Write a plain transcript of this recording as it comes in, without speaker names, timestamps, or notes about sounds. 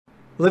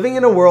Living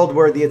in a world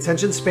where the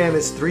attention span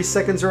is 3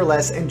 seconds or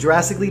less and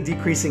drastically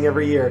decreasing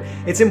every year,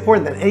 it's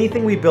important that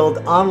anything we build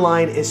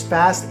online is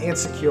fast and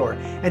secure.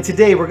 And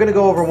today we're going to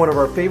go over one of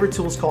our favorite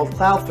tools called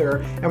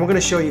Cloudflare, and we're going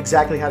to show you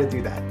exactly how to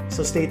do that.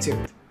 So stay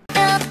tuned.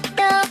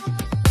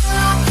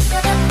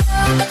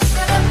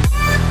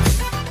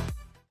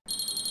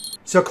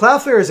 So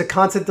Cloudflare is a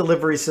content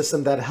delivery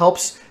system that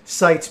helps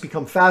sites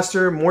become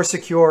faster, more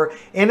secure,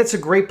 and it's a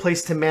great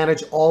place to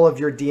manage all of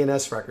your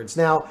DNS records.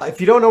 Now,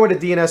 if you don't know what a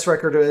DNS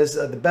record is,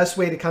 the best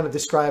way to kind of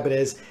describe it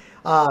is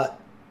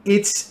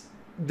it's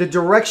the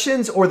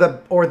directions or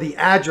the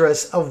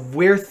address of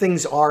where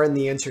things are in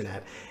the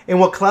internet. And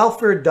what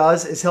Cloudflare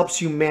does is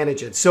helps you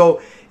manage it.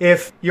 So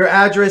if your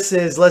address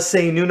is, let's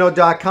say,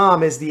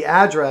 nuno.com is the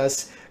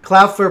address,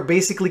 Cloudflare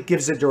basically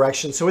gives a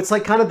direction. So it's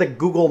like kind of the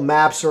Google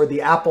Maps or the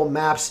Apple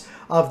Maps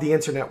of the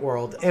internet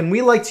world. And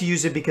we like to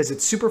use it because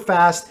it's super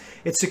fast,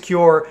 it's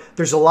secure,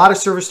 there's a lot of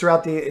service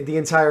throughout the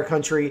entire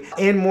country,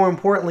 and more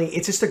importantly,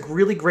 it's just a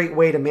really great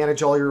way to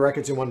manage all your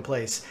records in one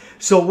place.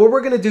 So what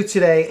we're gonna do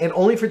today, and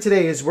only for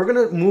today, is we're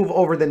gonna move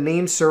over the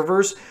name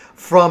servers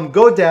from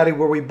GoDaddy,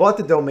 where we bought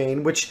the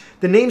domain, which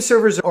the name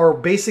servers are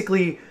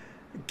basically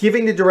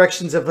giving the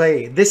directions of,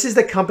 hey, this is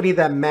the company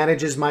that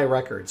manages my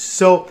records.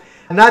 So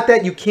not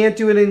that you can't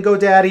do it in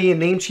GoDaddy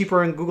and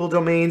Namecheap in Google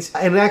Domains.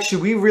 And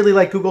actually, we really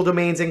like Google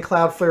Domains and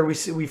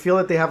Cloudflare. We feel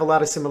that they have a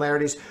lot of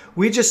similarities.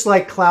 We just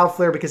like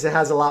Cloudflare because it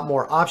has a lot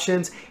more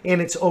options and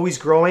it's always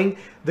growing.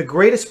 The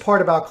greatest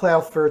part about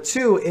Cloudflare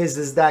too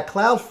is that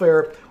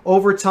Cloudflare,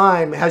 over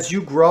time, as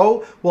you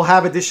grow, will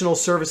have additional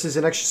services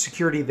and extra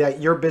security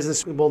that your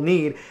business will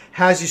need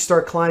as you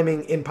start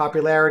climbing in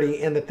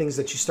popularity and the things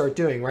that you start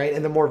doing, right?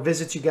 And the more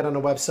visits you get on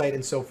a website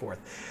and so forth.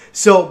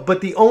 So,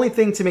 but the only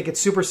thing to make it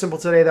super simple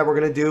today that we're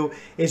going to do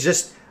is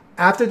just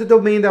after the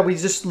domain that we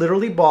just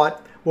literally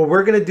bought, what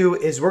we're going to do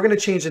is we're going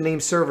to change the name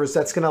servers.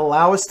 That's going to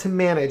allow us to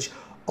manage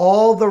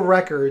all the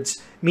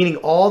records, meaning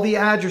all the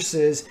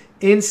addresses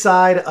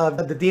inside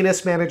of the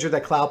DNS manager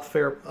that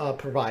Cloudflare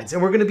provides.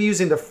 And we're going to be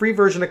using the free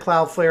version of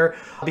Cloudflare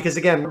because,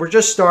 again, we're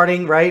just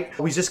starting, right?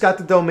 We just got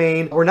the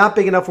domain. We're not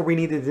big enough where we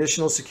need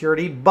additional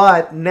security,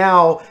 but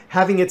now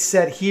having it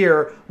set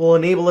here will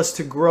enable us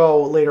to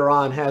grow later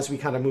on as we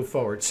kind of move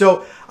forward.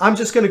 So I'm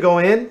just going to go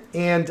in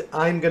and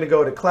I'm going to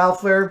go to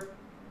Cloudflare.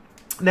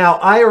 Now,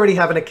 I already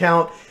have an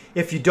account.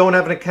 If you don't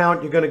have an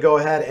account, you're going to go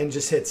ahead and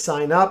just hit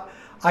sign up.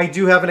 I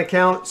do have an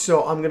account,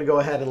 so I'm going to go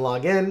ahead and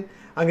log in.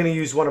 I'm going to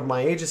use one of my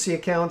agency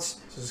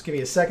accounts. So just give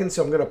me a second.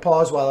 So I'm going to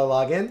pause while I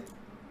log in.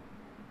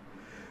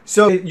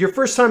 So your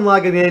first time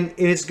logging in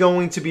is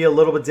going to be a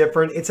little bit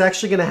different. It's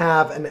actually going to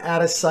have an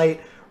add a site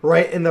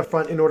right in the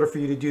front in order for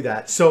you to do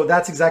that. So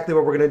that's exactly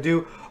what we're going to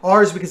do.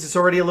 Ours, because it's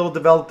already a little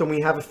developed and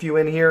we have a few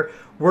in here,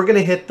 we're going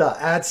to hit the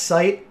add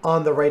site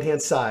on the right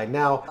hand side.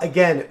 Now,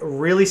 again,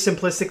 really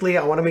simplistically,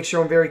 I want to make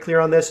sure I'm very clear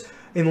on this.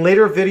 In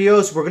later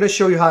videos, we're going to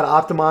show you how to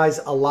optimize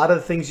a lot of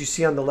the things you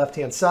see on the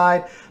left-hand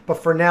side. But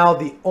for now,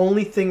 the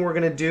only thing we're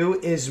going to do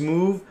is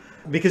move,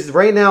 because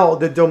right now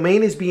the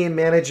domain is being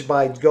managed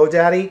by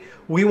GoDaddy.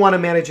 We want to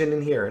manage it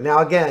in here. Now,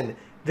 again,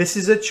 this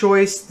is a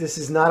choice. This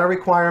is not a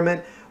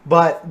requirement,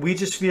 but we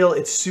just feel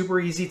it's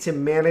super easy to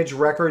manage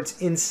records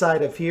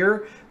inside of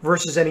here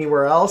versus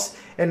anywhere else.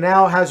 And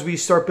now as we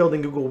start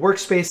building Google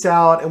Workspace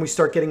out and we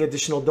start getting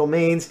additional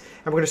domains,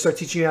 and we're going to start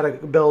teaching you how to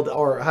build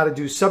or how to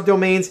do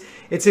subdomains,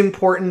 it's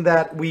important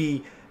that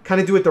we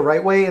kind of do it the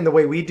right way and the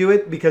way we do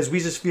it, because we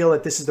just feel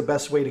that this is the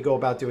best way to go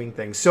about doing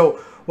things. So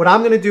what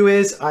I'm going to do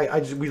is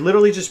we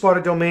literally just bought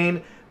a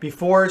domain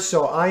before.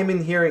 So I'm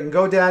in here in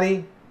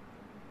GoDaddy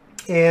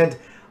and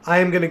I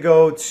am going to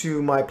go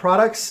to my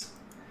products.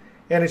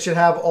 And it should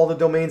have all the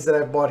domains that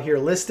I've bought here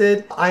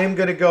listed. I am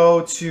going to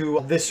go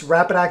to this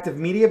Rapid Active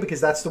Media because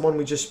that's the one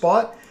we just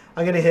bought.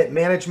 I'm going to hit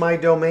Manage My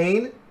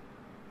Domain.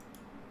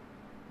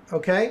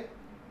 Okay.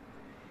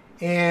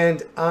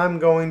 And I'm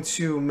going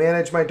to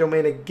manage my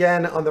domain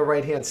again on the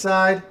right-hand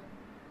side.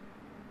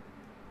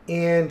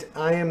 And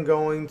I am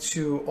going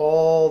to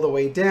all the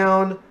way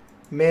down,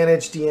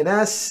 Manage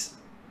DNS.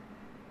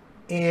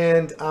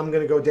 And I'm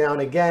going to go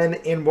down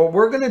again. And what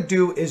we're going to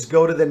do is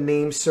go to the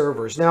name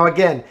servers. Now,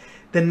 again,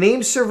 the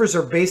name servers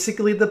are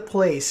basically the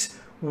place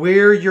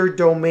where your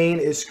domain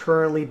is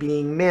currently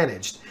being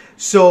managed.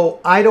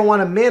 So I don't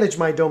want to manage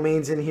my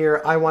domains in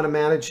here. I want to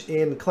manage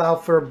in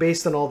Cloudflare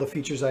based on all the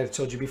features I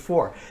told you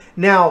before.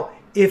 Now,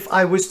 if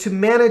I was to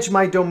manage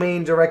my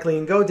domain directly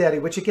in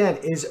GoDaddy, which again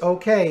is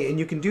okay, and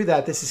you can do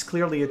that, this is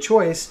clearly a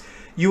choice,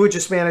 you would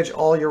just manage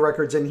all your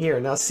records in here.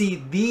 Now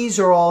see, these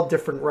are all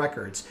different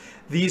records.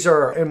 These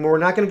are, and we're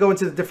not going to go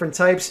into the different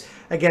types.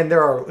 Again,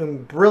 there are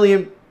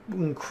brilliant,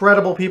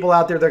 incredible people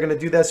out there that are going to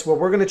do this. What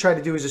we're going to try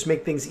to do is just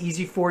make things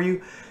easy for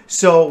you.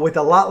 So with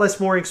a lot less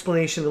more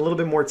explanation, a little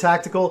bit more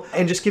tactical,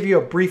 and just give you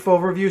a brief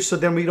overview so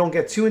then we don't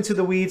get too into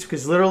the weeds,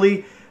 because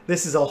literally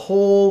this is a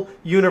whole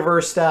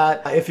universe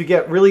that if you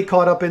get really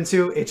caught up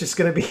into, it's just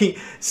going to be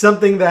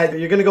something that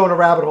you're going to go in a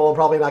rabbit hole and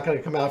probably not going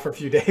to come out for a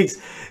few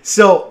days.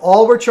 So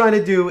all we're trying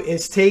to do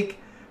is take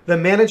the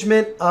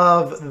management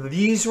of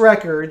these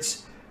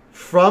records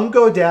from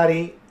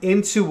GoDaddy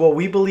into what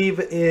we believe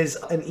is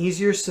an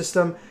easier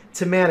system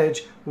to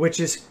manage, which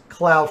is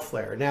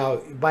Cloudflare. Now,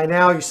 by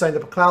now you signed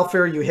up with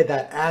Cloudflare, you hit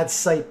that add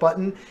site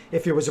button.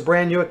 If it was a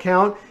brand new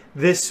account,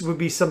 this would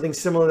be something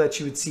similar that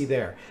you would see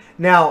there.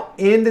 Now,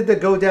 in the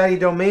GoDaddy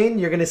domain,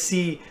 you're gonna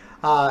see,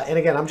 and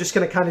again, I'm just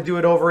gonna kind of do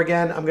it over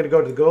again. I'm gonna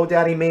go to the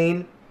GoDaddy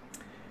main,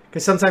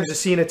 because sometimes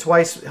just seeing it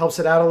twice helps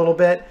it out a little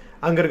bit.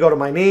 I'm gonna go to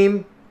my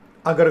name,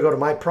 I'm gonna go to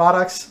my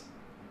products,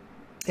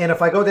 and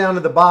if I go down to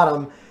the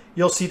bottom,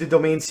 you'll see the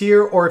domains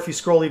here, or if you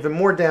scroll even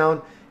more down,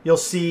 you'll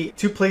see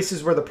 2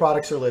 places where the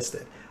products are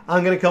listed.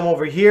 I'm gonna come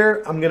over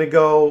here, I'm gonna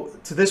go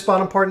to this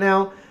bottom part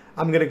now,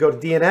 I'm gonna go to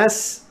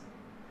DNS,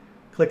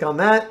 click on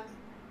that,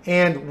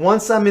 and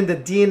once I'm in the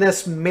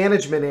DNS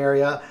management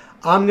area,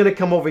 I'm gonna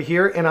come over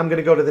here and I'm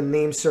gonna go to the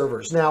name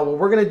servers. Now, what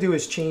we're gonna do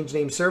is change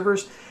name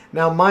servers.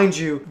 Now, mind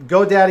you,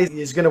 GoDaddy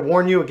is gonna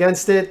warn you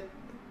against it.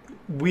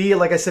 We,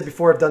 like I said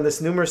before, have done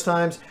this numerous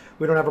times.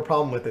 We don't have a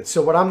problem with it.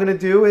 So what I'm gonna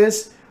do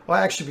is, well,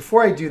 actually,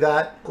 before I do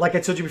that, like I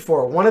told you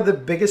before, one of the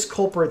biggest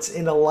culprits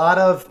in a lot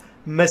of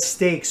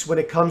mistakes when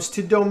it comes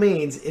to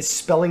domains is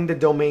spelling the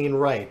domain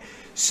right.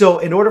 So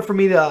in order for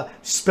me to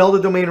spell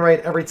the domain right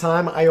every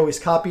time, I always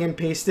copy and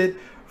paste it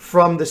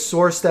from the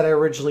source that I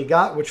originally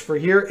got, which for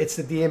here, it's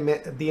the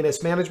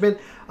DNS management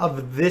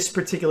of this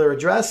particular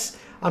address.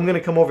 I'm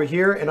gonna come over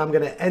here and I'm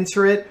gonna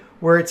enter it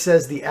where it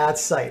says the add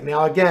site.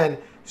 Now again,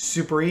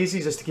 super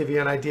easy, just to give you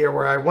an idea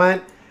where I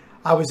went.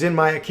 I was in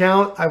my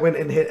account, I went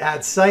and hit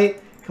add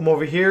site, come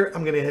over here,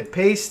 I'm gonna hit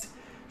paste.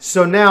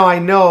 So now I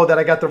know that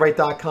I got the right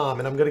 .com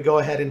and I'm gonna go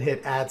ahead and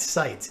hit add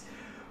site.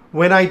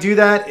 When I do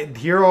that,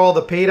 here are all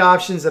the paid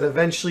options that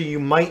eventually you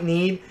might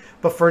need.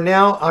 But for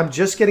now, I'm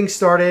just getting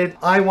started.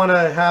 I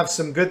wanna have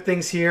some good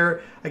things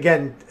here.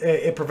 Again,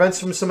 it prevents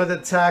from some of the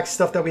tax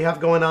stuff that we have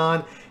going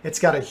on. It's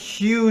got a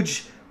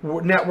huge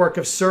network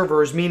of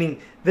servers, meaning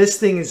this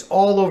thing is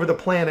all over the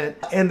planet.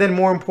 And then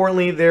more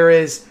importantly, there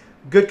is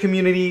good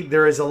community.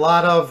 There is a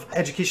lot of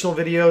educational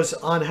videos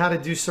on how to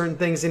do certain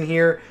things in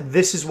here.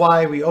 This is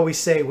why we always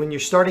say when you're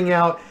starting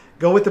out,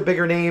 go with the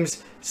bigger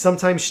names.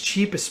 Sometimes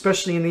cheap,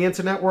 especially in the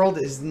internet world,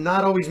 is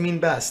not always mean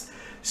best.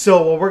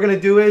 So what we're gonna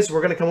do is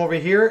we're gonna come over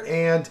here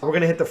and we're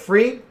gonna hit the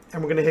free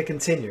and we're gonna hit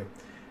continue.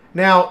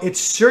 Now it's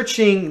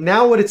searching,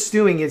 now what it's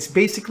doing is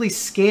basically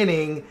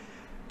scanning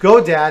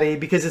GoDaddy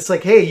because it's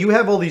like, hey, you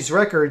have all these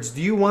records.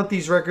 Do you want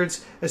these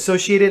records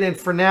associated? And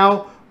for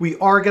now, we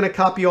are gonna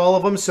copy all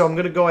of them. So I'm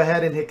gonna go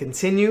ahead and hit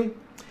continue.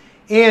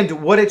 And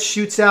what it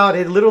shoots out,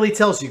 it literally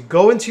tells you,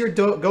 go into your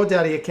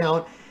GoDaddy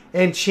account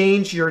and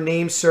change your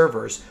name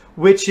servers,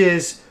 which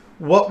is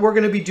what we're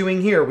gonna be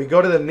doing here. We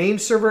go to the name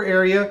server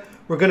area,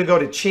 we're gonna go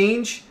to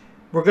change,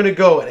 we're gonna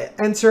go and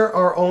enter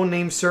our own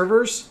name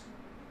servers,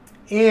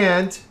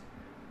 and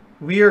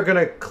we are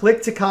gonna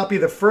click to copy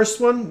the first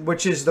one,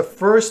 which is the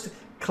first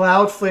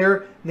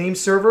Cloudflare name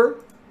server,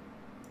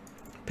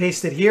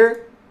 paste it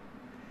here,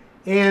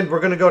 and we're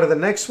gonna go to the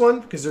next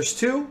one because there's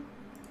 2,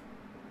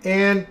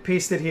 and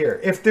paste it here.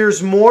 If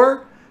there's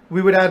more,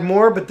 we would add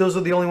more, but those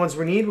are the only ones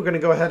we need. We're gonna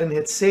go ahead and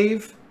hit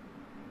save.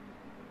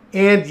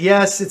 And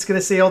yes, it's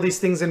gonna say all these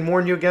things and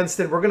warn you against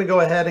it. We're gonna go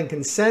ahead and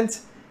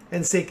consent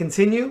and say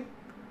continue.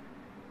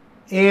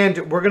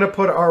 And we're gonna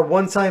put our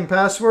one-time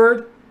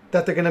password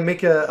that they're gonna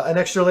make an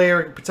extra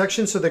layer of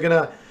protection, so they're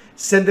gonna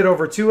send it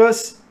over to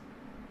us.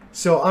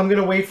 So I'm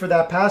gonna wait for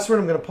that password.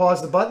 I'm gonna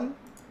pause the button.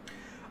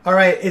 All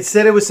right, it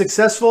said it was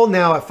successful.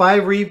 Now, if I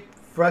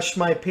refresh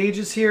my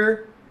pages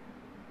here,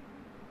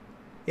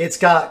 it's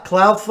got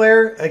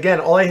Cloudflare.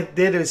 Again, all I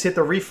did is hit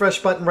the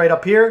refresh button right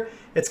up here.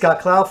 It's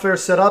got Cloudflare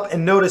set up,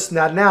 and notice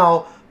that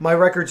now my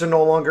records are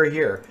no longer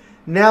here.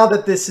 Now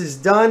that this is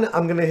done,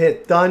 I'm gonna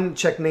hit done,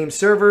 check name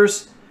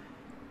servers.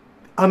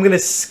 I'm gonna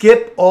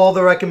skip all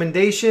the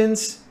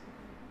recommendations.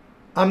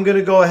 I'm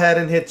gonna go ahead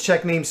and hit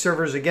check name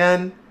servers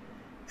again.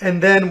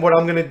 And then what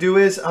I'm gonna do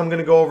is I'm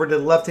gonna go over to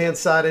the left-hand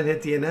side and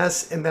hit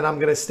DNS, and then I'm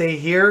gonna stay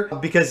here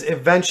because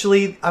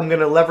eventually I'm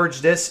gonna leverage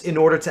this in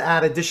order to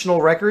add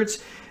additional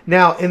records.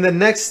 Now, in the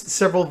next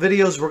several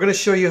videos, we're gonna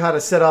show you how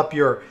to set up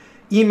your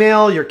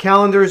email, your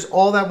calendars,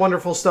 all that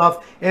wonderful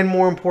stuff. And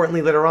more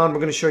importantly, later on, we're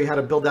gonna show you how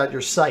to build out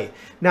your site.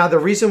 Now, the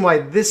reason why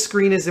this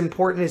screen is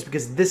important is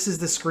because this is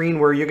the screen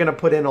where you're gonna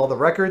put in all the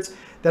records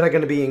that are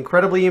gonna be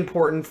incredibly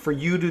important for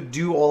you to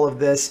do all of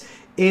this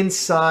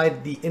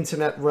inside the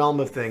internet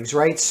realm of things,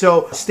 right?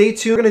 So stay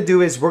tuned. What we're gonna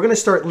do is we're gonna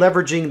start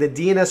leveraging the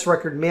DNS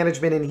record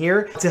management in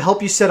here to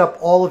help you set up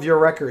all of your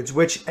records,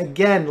 which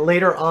again,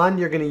 later on,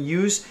 you're gonna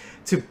use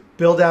to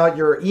build out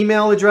your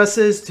email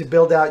addresses, to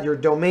build out your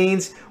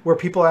domains, where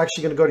people are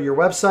actually gonna go to your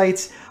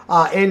websites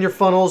and your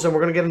funnels, and we're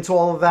gonna get into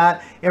all of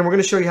that, and we're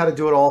gonna show you how to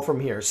do it all from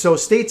here. So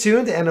stay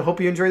tuned, and I hope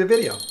you enjoy the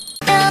video.